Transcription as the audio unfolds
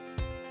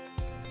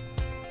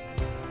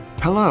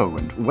Hello,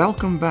 and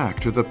welcome back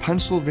to the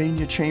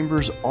Pennsylvania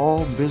Chamber's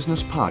All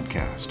Business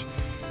Podcast,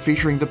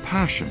 featuring the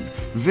passion,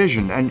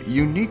 vision, and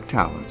unique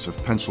talents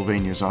of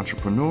Pennsylvania's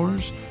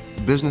entrepreneurs,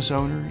 business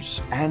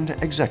owners, and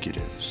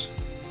executives.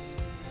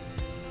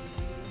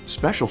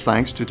 Special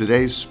thanks to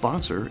today's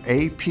sponsor,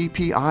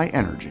 APPI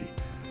Energy,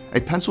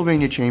 a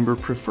Pennsylvania Chamber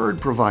preferred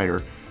provider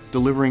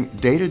delivering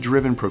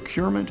data-driven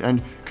procurement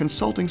and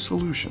consulting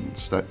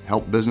solutions that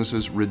help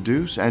businesses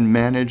reduce and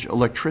manage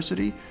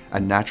electricity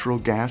and natural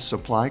gas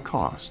supply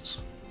costs.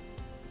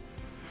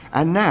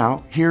 And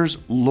now, here's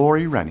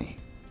Lori Rennie.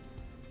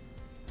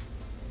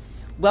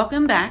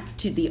 Welcome back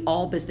to the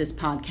All Business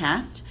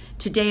Podcast.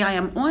 Today I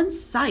am on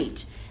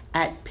site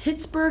at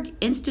Pittsburgh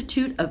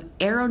Institute of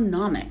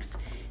Aeronautics.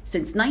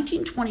 Since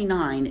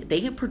 1929,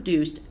 they have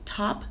produced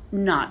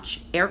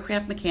top-notch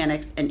aircraft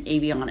mechanics and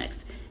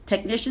avionics,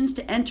 technicians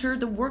to enter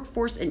the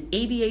workforce in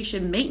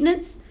aviation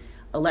maintenance,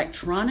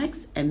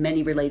 electronics, and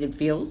many related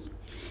fields.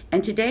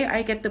 And today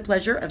I get the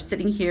pleasure of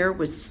sitting here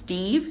with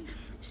Steve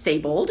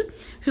Sabold,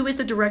 who is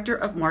the Director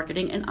of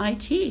Marketing and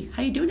IT.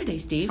 How you doing today,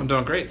 Steve? I'm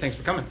doing great. Thanks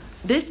for coming.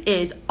 This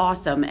is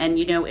awesome. And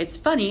you know, it's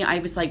funny, I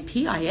was like,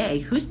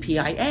 PIA, who's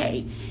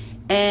PIA?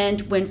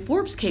 And when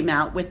Forbes came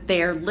out with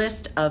their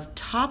list of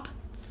top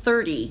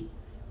 30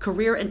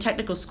 career and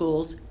technical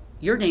schools,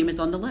 your name is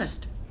on the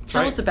list.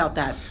 Tell us about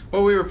that.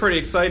 Well, we were pretty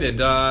excited.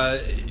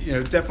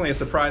 Definitely a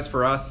surprise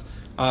for us.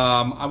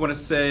 I want to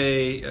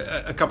say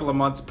a couple of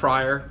months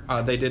prior,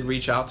 they did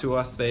reach out to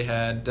us. They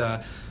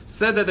had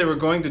said that they were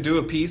going to do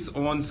a piece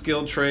on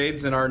skilled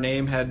trades, and our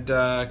name had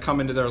come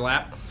into their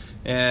lap.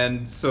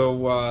 And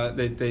so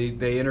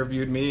they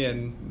interviewed me,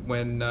 and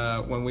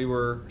when we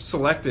were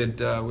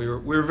selected, we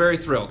were very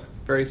thrilled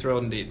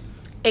indeed.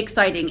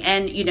 Exciting.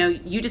 And you know,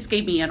 you just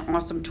gave me an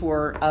awesome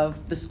tour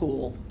of the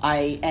school.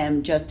 I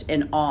am just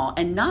in awe.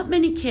 And not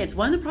many kids,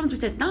 one of the problems we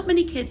say is not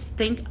many kids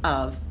think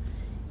of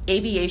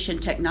aviation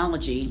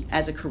technology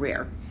as a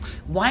career.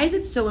 Why is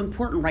it so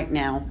important right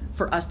now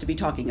for us to be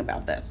talking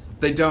about this?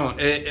 They don't.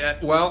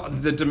 Well,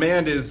 the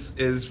demand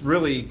is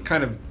really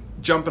kind of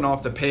jumping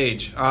off the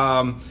page.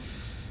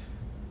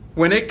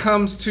 When it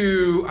comes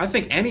to, I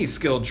think, any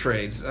skilled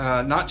trades,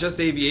 not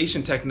just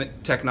aviation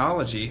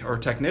technology or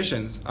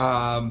technicians,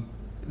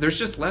 there's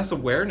just less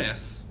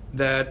awareness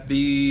that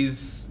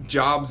these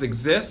jobs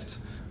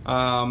exist,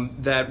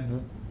 that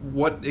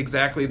what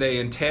exactly they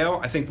entail.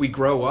 I think we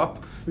grow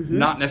up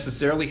not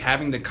necessarily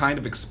having the kind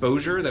of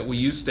exposure that we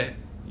used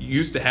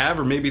to have,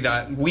 or maybe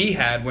that we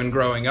had when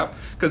growing up,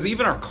 because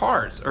even our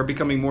cars are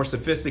becoming more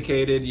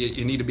sophisticated.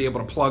 You need to be able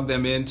to plug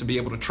them in to be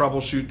able to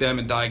troubleshoot them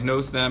and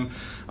diagnose them.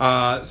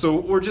 So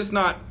we're just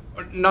not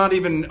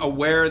even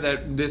aware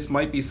that this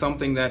might be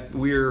something that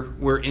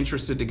we're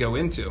interested to go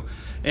into.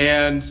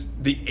 And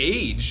the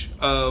age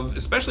of,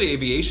 especially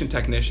aviation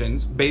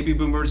technicians, baby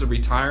boomers are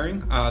retiring.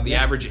 The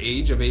average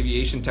age of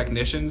aviation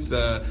technicians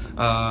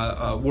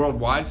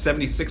worldwide,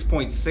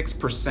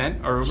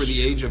 76.6% are over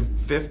the age of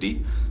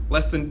 50.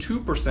 Less than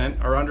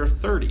 2% are under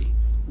 30.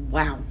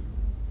 Wow.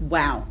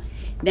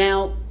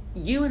 Now,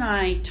 you and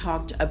I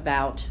talked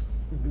about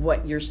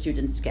what your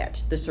students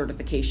get, the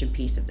certification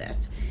piece of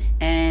this.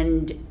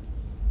 And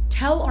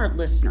tell our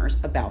listeners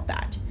about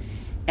that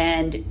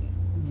and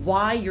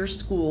why your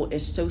school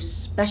is so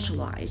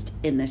specialized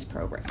in this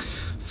program.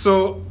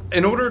 So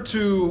in order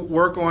to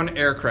work on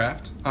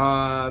aircraft,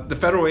 the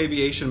Federal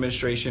Aviation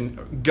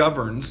Administration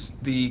governs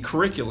the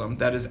curriculum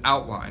that is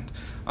outlined.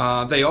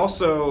 They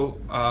also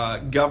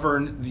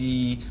govern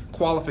the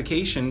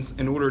qualifications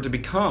in order to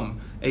become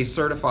a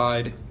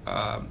certified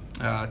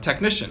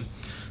technician.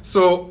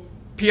 So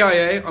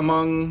PIA,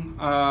 among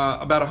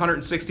about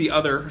 160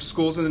 other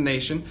schools in the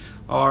nation,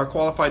 are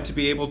qualified to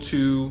be able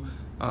to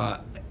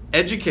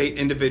educate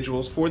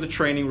individuals for the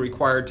training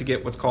required to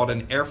get what's called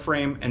an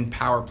airframe and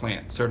power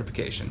plant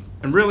certification.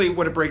 And really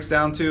what it breaks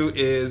down to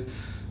is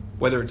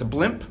whether it's a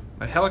blimp,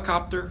 a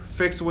helicopter,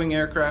 fixed-wing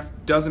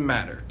aircraft, doesn't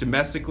matter.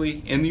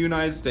 Domestically, in the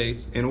United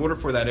States, in order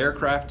for that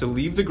aircraft to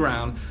leave the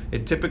ground,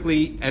 it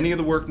typically, any of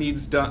the work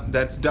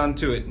that's done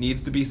to it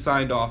needs to be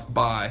signed off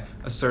by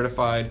a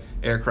certified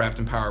aircraft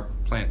and power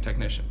plant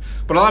technician.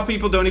 But a lot of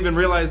people don't even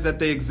realize that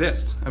they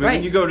exist. I mean,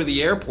 When you go to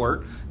the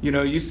airport,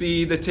 you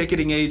see the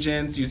ticketing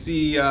agents, you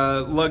see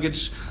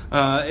luggage,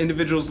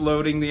 individuals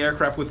loading the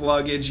aircraft with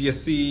luggage, you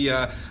see,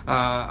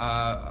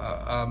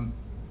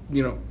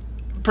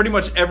 pretty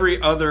much every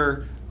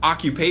other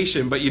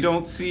occupation, but you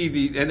don't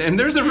see and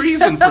there's a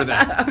reason for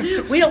that.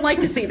 We don't like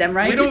to see them,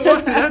 right? We don't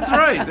want. That's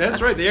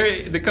right.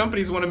 The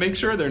companies want to make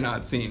sure they're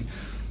not seen.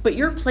 But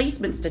your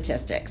placement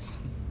statistics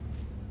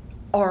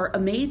are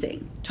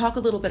amazing. Talk a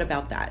little bit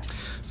about that.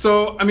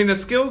 So, I mean, the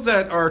skills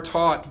that are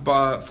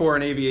taught for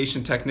an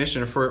aviation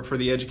technician, or for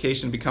the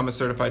education to become a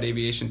certified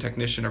aviation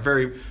technician, are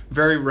very,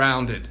 very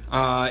rounded.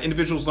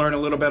 Individuals learn a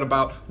little bit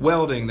about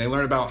welding. They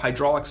learn about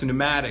hydraulics and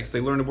pneumatics. They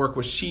learn to work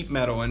with sheet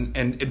metal and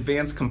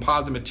advanced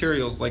composite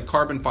materials like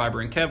carbon fiber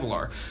and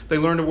Kevlar. They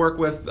learn to work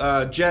with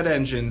jet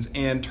engines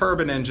and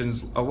turbine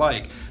engines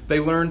alike.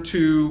 They learn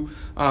to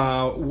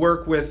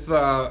work with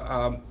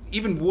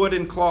even wood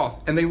and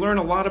cloth, and they learn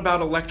a lot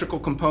about electrical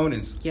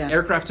components. Yeah.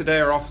 Aircraft today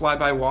are all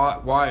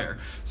fly-by-wire.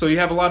 So you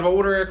have a lot of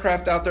older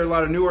aircraft out there, a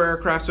lot of newer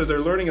aircraft, so they're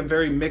learning a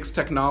very mixed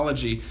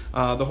technology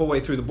the whole way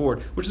through the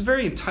board, which is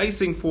very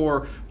enticing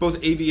for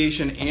both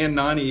aviation and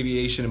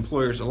non-aviation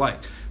employers alike.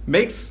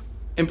 Makes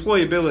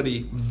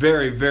employability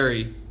very,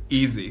 very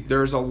easy.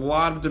 There's a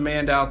lot of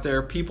demand out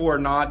there. People are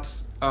not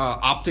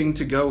opting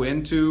to go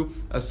into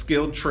a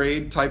skilled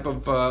trade type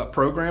of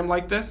program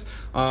like this.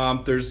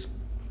 There's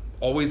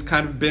always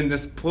kind of been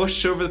this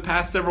push over the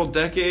past several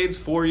decades,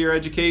 four-year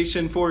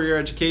education,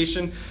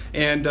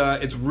 and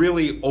it's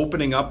really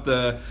opening up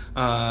the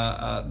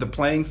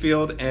playing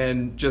field,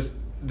 and just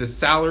the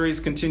salaries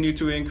continue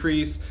to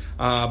increase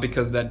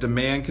because that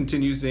demand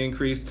continues to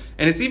increase.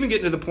 And it's even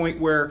getting to the point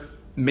where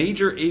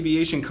major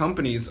aviation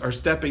companies are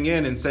stepping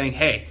in and saying,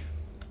 hey,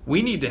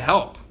 we need to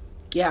help.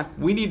 Yeah.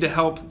 We need to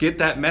help get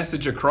that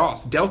message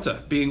across.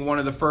 Delta being one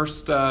of the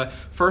first of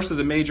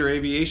the major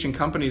aviation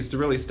companies to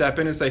really step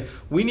in and say,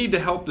 we need to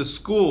help the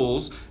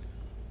schools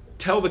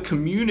tell the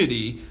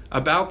community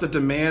about the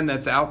demand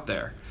that's out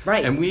there.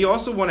 Right. And we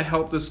also want to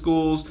help the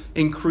schools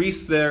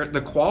increase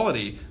the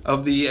quality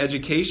of the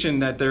education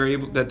that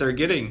they're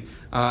getting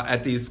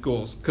at these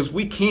schools, because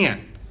we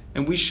can.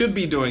 And we should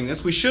be doing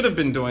this. We should have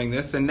been doing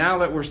this. And now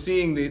that we're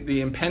seeing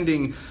the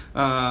impending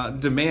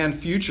demand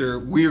future,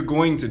 we're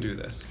going to do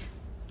this.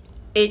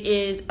 It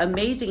is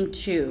amazing,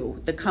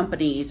 too, the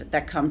companies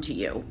that come to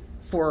you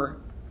for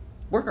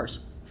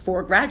workers,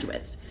 for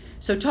graduates.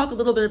 So talk a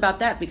little bit about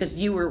that, because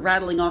you were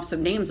rattling off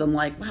some names. I'm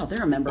like, wow,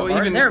 they're a member of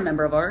ours. They're a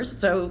member of ours.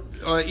 So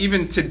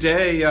even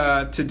today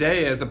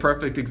as a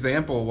perfect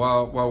example,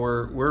 while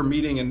we're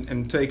meeting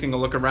and taking a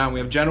look around, we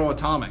have General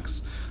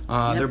Atomics.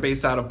 They're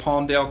based out of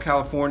Palmdale,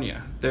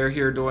 California. They're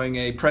here doing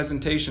a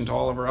presentation to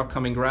all of our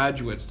upcoming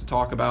graduates to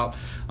talk about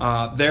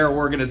their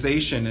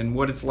organization and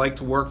what it's like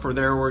to work for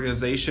their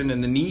organization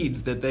and the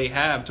needs that they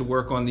have to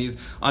work on these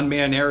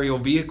unmanned aerial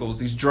vehicles,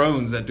 these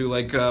drones that do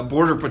like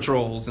border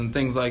patrols and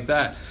things like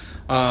that.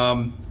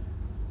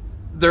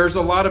 There's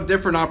a lot of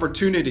different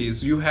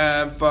opportunities. You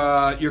have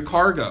your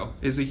cargo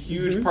is a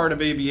huge part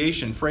of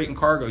aviation, freight and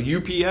cargo.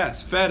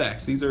 UPS,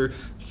 FedEx, these are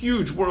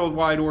huge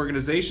worldwide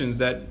organizations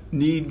that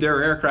need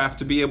their aircraft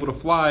to be able to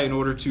fly in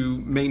order to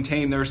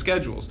maintain their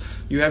schedules.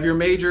 You have your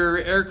major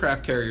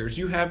aircraft carriers.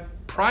 You have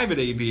private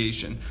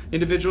aviation.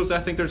 Individuals,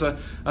 I think there's a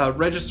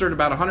registered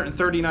about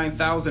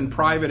 139,000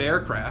 private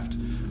aircraft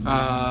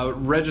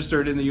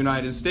registered in the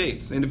United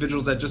States.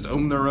 Individuals that just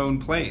own their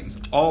own planes.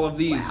 All of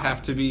these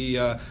have to be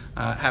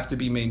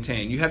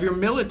maintained. You have your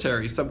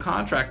military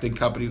subcontracting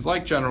companies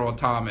like General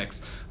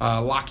Atomics,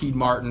 Lockheed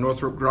Martin,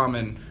 Northrop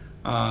Grumman,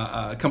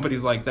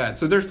 companies like that.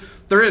 So there's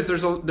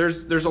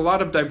a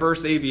lot of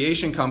diverse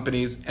aviation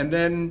companies. And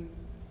then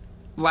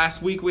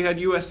last week we had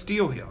U.S.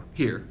 Steel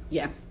here.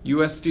 Yeah.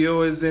 U.S.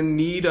 Steel is in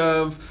need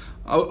of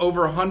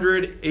over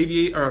 100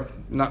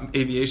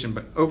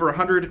 over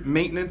 100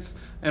 maintenance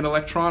and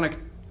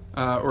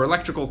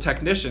electrical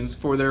technicians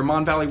for their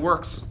Mon Valley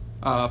Works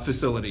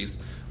facilities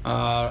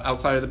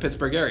outside of the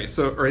Pittsburgh area,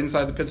 or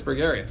inside the Pittsburgh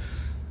area.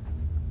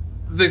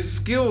 The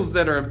skills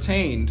that are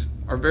obtained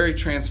are very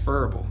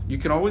transferable. You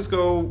can always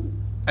go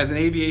as an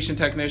aviation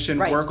technician,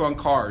 work on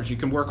cars. You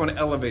can work on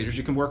elevators.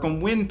 You can work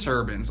on wind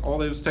turbines. All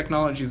those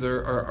technologies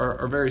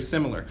are very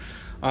similar.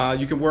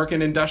 You can work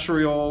in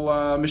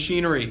industrial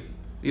machinery,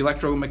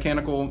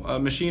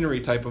 electromechanical machinery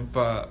type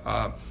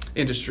of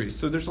industries.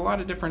 So there's a lot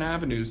of different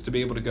avenues to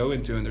be able to go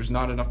into, and there's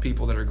not enough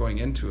people that are going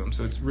into them.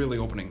 So it's really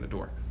opening the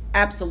door.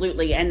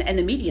 Absolutely. And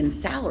the median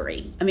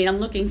salary, I mean, I'm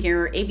looking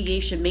here,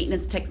 aviation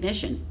maintenance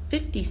technician,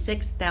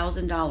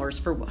 $56,000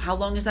 for how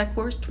long is that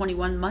course?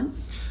 21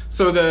 months?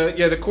 So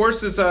the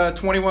course is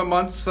 21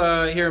 months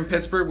here in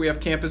Pittsburgh. We have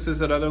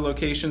campuses at other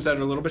locations that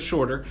are a little bit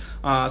shorter.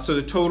 So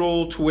the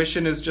total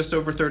tuition is just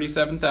over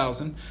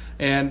 $37,000.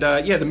 And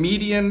the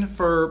median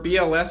for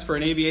BLS for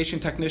an aviation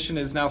technician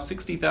is now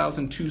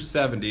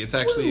 $60,270. It's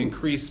actually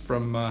increased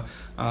from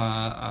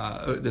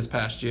this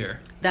past year.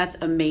 That's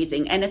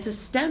amazing. And it's a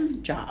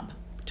STEM job.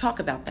 Talk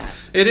about that.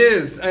 It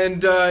is,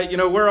 and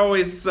we're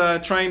always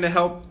trying to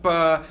help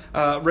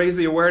raise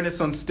the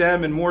awareness on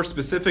STEM, and more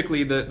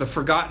specifically the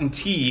forgotten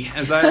T,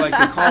 as I like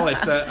to call it.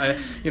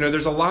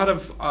 There's a lot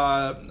of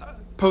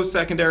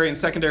post-secondary and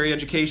secondary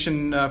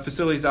education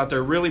facilities out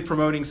there really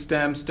promoting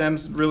STEM.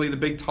 STEM's really the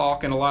big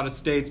talk in a lot of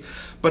states,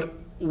 but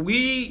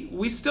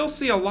we still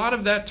see a lot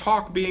of that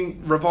talk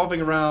being revolving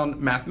around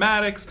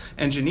mathematics,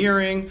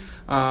 engineering,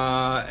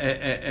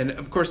 and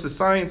of course the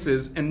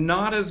sciences, and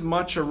not as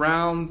much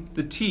around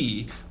the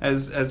T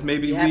as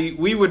maybe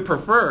we would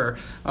prefer,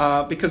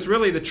 because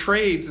really the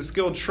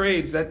skilled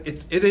trades,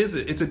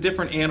 it's a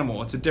different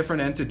animal, it's a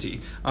different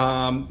entity.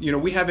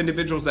 We have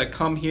individuals that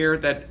come here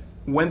that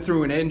went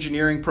through an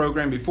engineering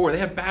program before. They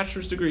have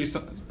bachelor's degrees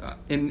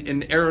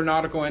in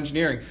aeronautical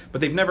engineering, but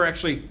they've never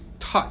actually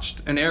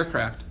touched an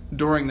aircraft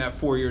during that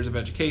 4 years of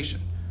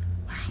education.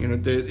 Wow.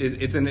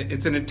 It's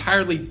an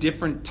entirely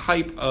different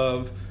type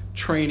of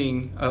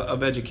training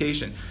of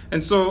education.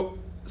 And so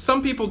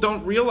some people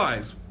don't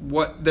realize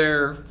what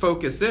their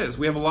focus is.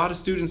 We have a lot of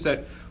students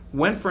that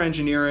went for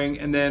engineering,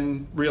 and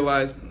then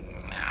realized,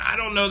 I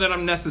don't know that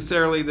I'm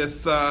necessarily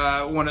this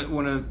want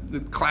the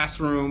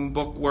classroom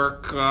book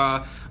work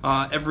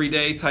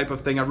everyday type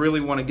of thing. I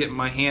really want to get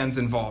my hands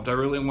involved. I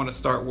really want to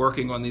start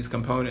working on these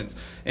components,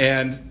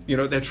 and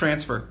they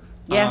transfer.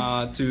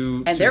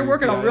 They're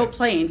working on real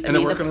planes. I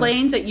mean, the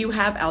planes that you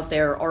have out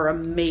there are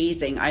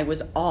amazing. I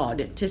was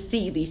awed to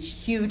see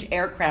these huge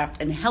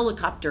aircraft and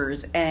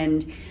helicopters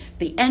and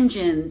the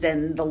engines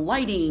and the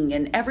lighting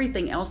and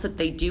everything else that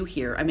they do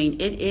here. I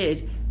mean, it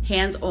is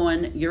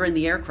hands-on. You're in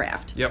the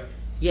aircraft. Yep.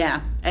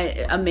 Yeah,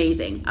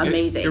 amazing.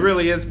 It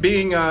really is.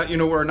 Being,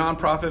 we're a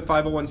nonprofit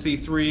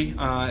 501c3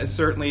 has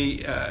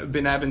certainly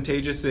been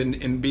advantageous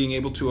in being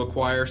able to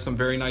acquire some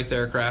very nice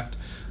aircraft.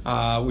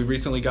 We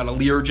recently got a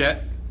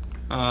Learjet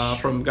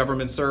from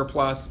government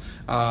surplus,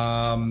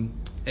 and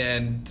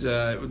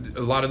a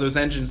lot of those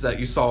engines that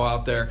you saw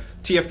out there,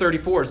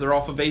 TF-34s, they're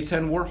off of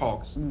A-10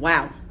 Warhogs.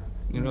 Wow.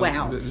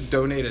 Wow.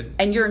 Donated.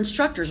 And your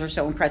instructors are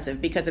so impressive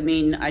because,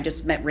 I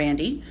just met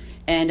Randy,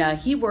 and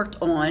he worked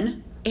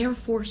on Air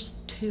Force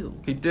 2.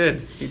 He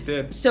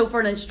did. So for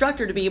an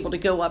instructor to be able to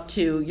go up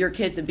to your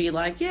kids and be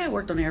like, yeah, I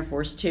worked on Air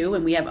Force 2,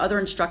 and we have other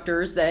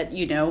instructors that,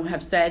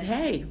 have said,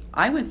 hey,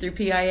 I went through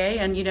PIA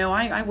and,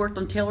 I worked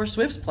on Taylor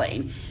Swift's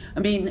plane. I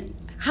mean,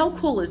 how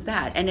cool is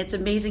that? And it's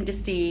amazing to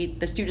see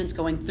the students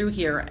going through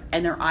here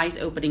and their eyes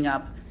opening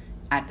up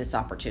at this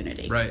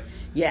opportunity. Right.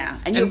 Yeah.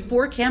 And you have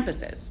 4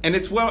 campuses. And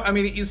it's,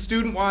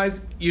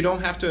 student-wise, you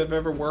don't have to have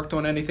ever worked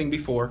on anything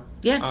before.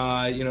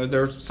 Yeah.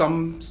 There's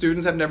some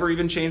students have never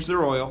even changed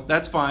their oil.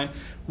 That's fine.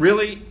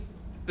 Really,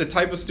 the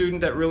type of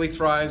student that really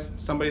thrives,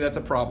 somebody that's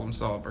a problem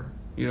solver.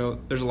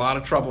 There's a lot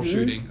of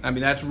troubleshooting. Mm-hmm.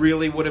 That's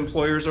really what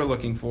employers are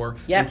looking for.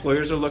 Yep.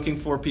 Employers are looking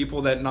for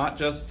people that not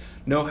just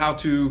know how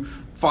to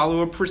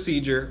follow a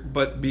procedure,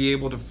 but be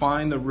able to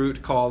find the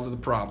root cause of the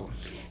problem.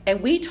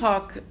 And we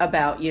talk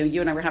about, you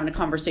and I were having a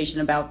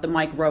conversation about the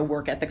Mike Rowe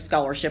Work Ethic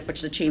Scholarship,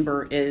 which the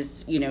Chamber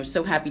is,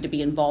 so happy to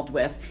be involved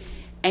with.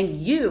 And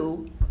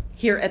you,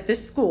 here at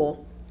this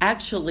school,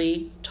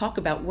 actually talk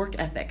about work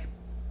ethic.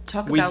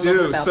 We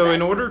do. So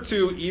in order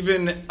to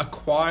even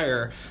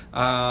acquire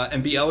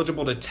and be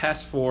eligible to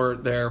test for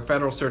their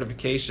federal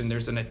certification,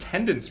 there's an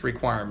attendance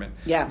requirement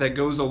that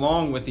goes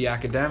along with the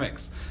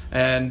academics.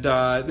 And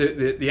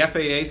the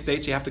FAA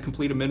states you have to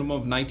complete a minimum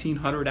of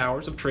 1,900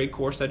 hours of trade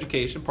course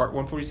education, Part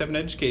 147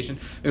 education,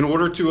 in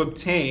order to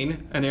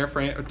obtain an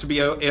airframe, to be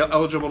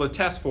eligible to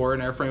test for an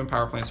airframe and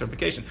power plant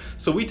certification.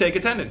 So we take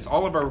attendance.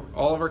 All of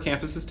our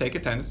campuses take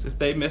attendance. If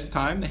they miss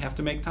time, they have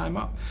to make time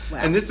up. Wow.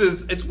 And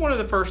it's one of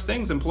the first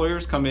things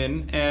employers come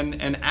in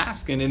and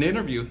ask in an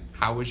interview,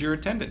 how was your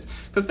attendance?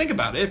 Because think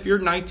about it, if you're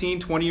 19,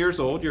 20 years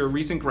old, you're a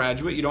recent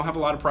graduate, you don't have a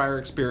lot of prior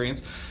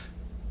experience,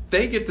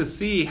 they get to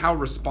see how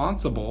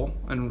responsible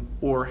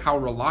or how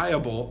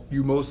reliable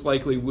you most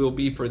likely will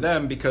be for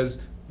them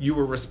because you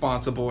were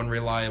responsible and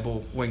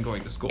reliable when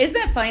going to school. Isn't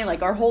that funny?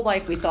 Like our whole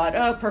life we thought,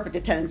 perfect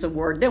attendance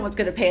award, no one's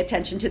going to pay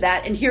attention to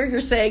that. And here you're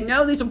saying,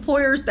 no, these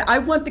employers, I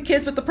want the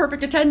kids with the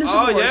perfect attendance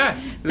award. Oh yeah,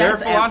 their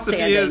philosophy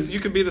is you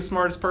could be the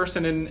smartest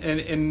person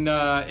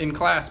in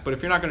class, but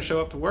if you're not going to show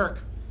up to work,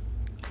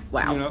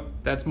 wow,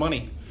 that's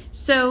money.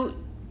 So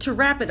to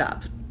wrap it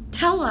up,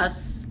 tell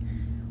us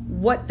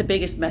what the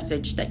biggest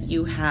message that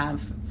you have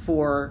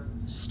for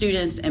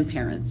students and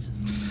parents.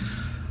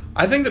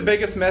 I think the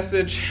biggest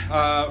message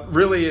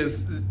really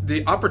is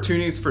the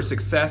opportunities for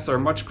success are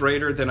much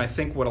greater than I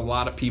think what a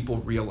lot of people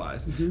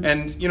realize. Mm-hmm.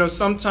 And,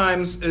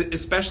 sometimes,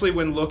 especially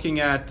when looking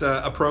at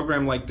a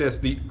program like this,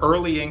 the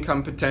early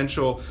income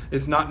potential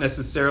is not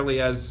necessarily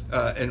as,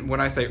 and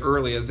when I say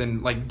early, as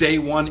in like day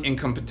one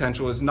income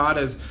potential is not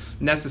as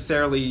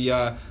necessarily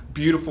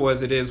beautiful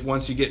as it is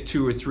once you get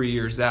 2 or 3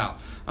 years out.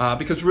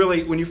 Because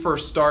really, when you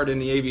first start in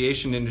the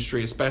aviation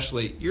industry,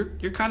 especially,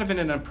 you're kind of in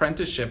an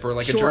apprenticeship or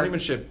like a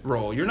journeymanship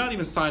role. You're not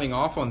even signing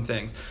off on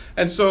things,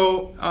 and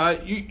so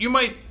you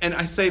might. And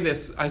I say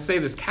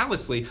this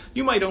callously.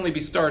 You might only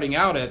be starting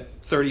out at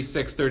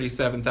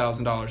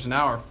 $37,000 an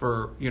hour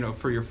for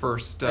your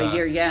first a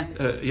year,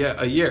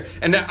 a year.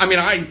 And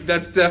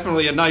that's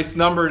definitely a nice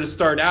number to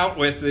start out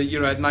with.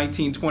 At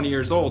 19, 20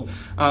 years old.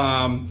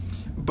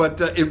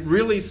 But it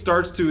really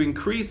starts to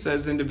increase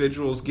as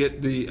individuals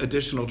get the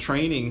additional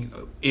training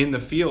in the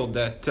field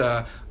that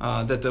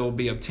they'll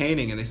be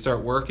obtaining, and they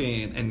start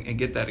working and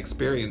get that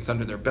experience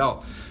under their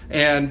belt.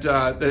 And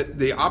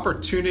the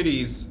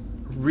opportunities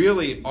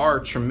really are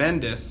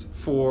tremendous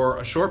for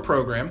a short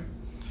program,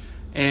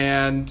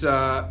 and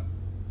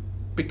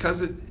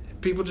because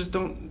people just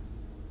don't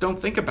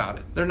think about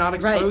it. They're not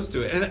exposed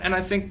to it. And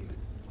I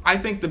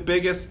think the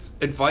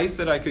biggest advice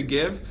that I could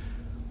give,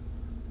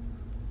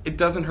 it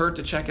doesn't hurt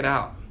to check it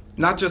out.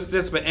 Not just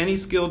this, but any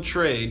skilled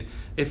trade.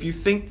 If you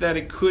think that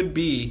it could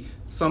be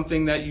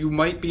something that you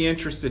might be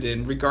interested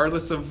in,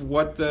 regardless of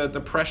what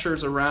the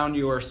pressures around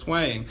you are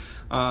swaying,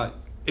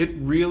 it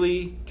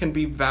really can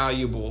be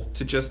valuable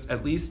to just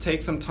at least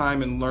take some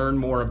time and learn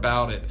more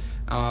about it.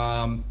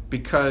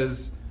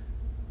 Because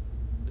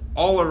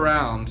all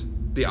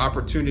around, the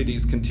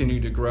opportunities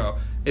continue to grow.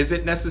 Is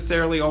it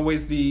necessarily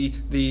always the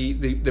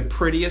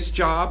prettiest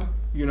job?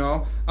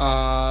 No,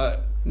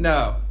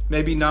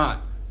 maybe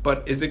not.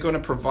 But is it going to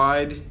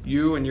provide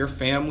you and your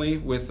family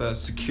with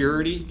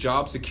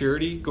job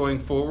security going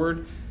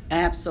forward?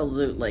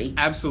 Absolutely.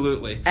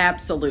 Absolutely.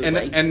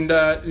 Absolutely. And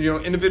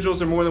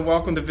individuals are more than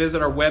welcome to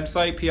visit our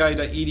website,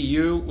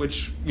 pi.edu,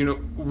 which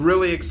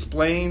really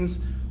explains,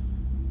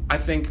 I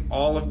think,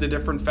 all of the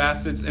different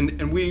facets.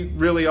 And we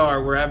really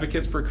we're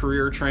advocates for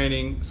career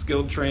training,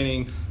 skilled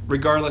training,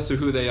 regardless of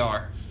who they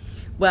are.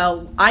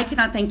 Well, I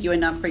cannot thank you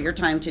enough for your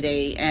time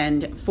today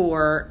and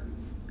for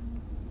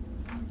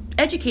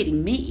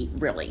educating me,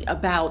 really,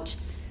 about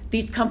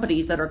these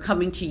companies that are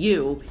coming to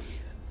you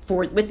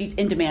with these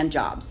in-demand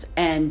jobs.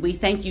 And we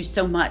thank you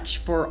so much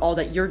for all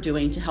that you're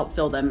doing to help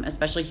fill them,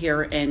 especially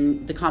here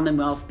in the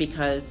Commonwealth,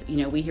 because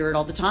we hear it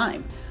all the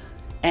time.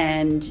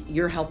 And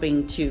you're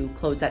helping to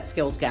close that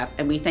skills gap.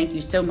 And we thank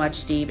you so much,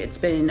 Steve. It's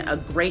been a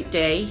great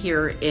day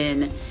here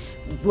in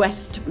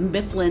West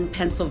Mifflin,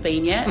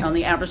 Pennsylvania, on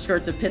the outer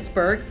skirts of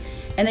Pittsburgh.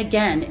 And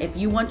again, if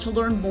you want to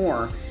learn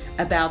more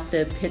about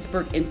the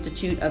Pittsburgh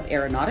Institute of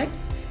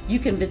Aeronautics, you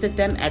can visit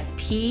them at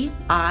pia.edu.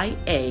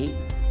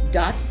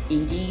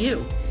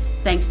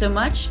 Thanks so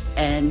much,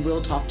 and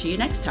we'll talk to you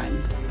next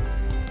time.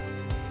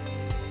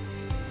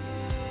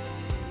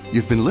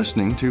 You've been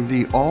listening to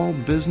the All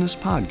Business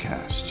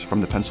Podcast from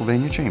the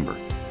Pennsylvania Chamber.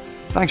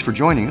 Thanks for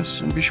joining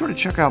us, and be sure to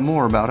check out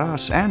more about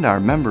us and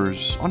our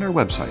members on our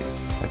website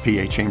at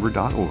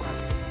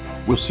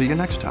pachamber.org. We'll see you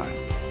next time.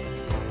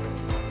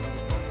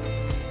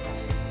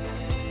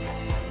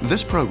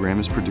 This program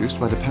is produced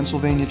by the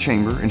Pennsylvania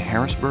Chamber in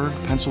Harrisburg,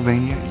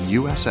 Pennsylvania,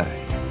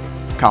 USA.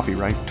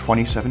 Copyright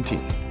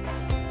 2017.